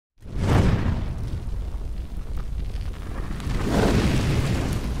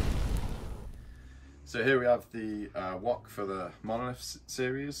So here we have the wok for the Monolith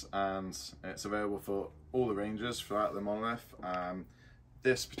series, and it's available for all the ranges throughout the Monolith.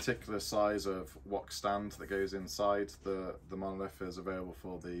 This particular size of wok stand that goes inside the Monolith is available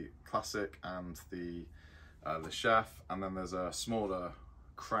for the Classic and the Chef, and then there's a smaller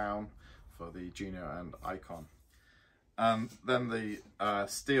crown for the Junior and Icon. And then the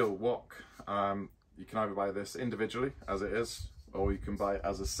steel wok, you can either buy this individually as it is, or you can buy it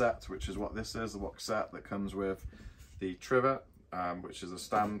as a set, which is what this is, the wok set that comes with the trivet, which is a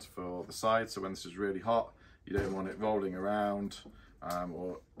stand for the side, so when this is really hot, you don't want it rolling around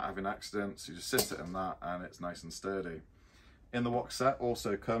or having accidents. You just sit it in that and it's nice and sturdy. In the wok set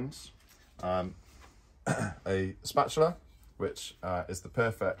also comes a spatula, which is the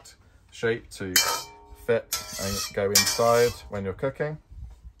perfect shape to fit and go inside when you're cooking.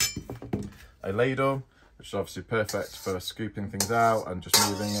 A ladle, which is obviously perfect for scooping things out and just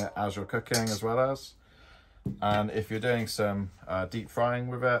moving it as you're cooking as well as. And if you're doing some deep frying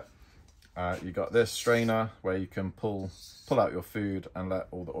with it, you got this strainer where you can pull out your food and let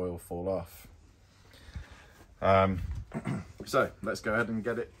all the oil fall off. So let's go ahead and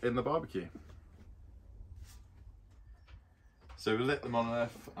get it in the barbecue. So we lit the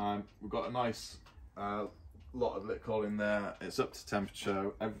Monolith, and we've got a nice lot of lit coal in there. It's up to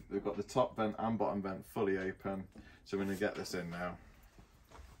temperature. We've got the top vent and bottom vent fully open, so we're going to get this in now.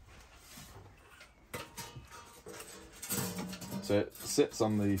 So it sits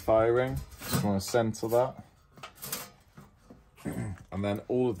on the fire ring. Just want to centre that, and then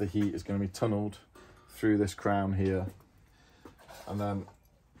all of the heat is going to be tunnelled through this crown here, and then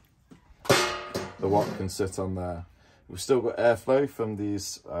the wok can sit on there. We've still got airflow from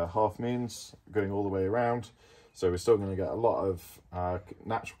these half moons going all the way around, so we're still going to get a lot of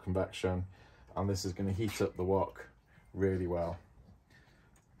natural convection, and this is going to heat up the wok really well.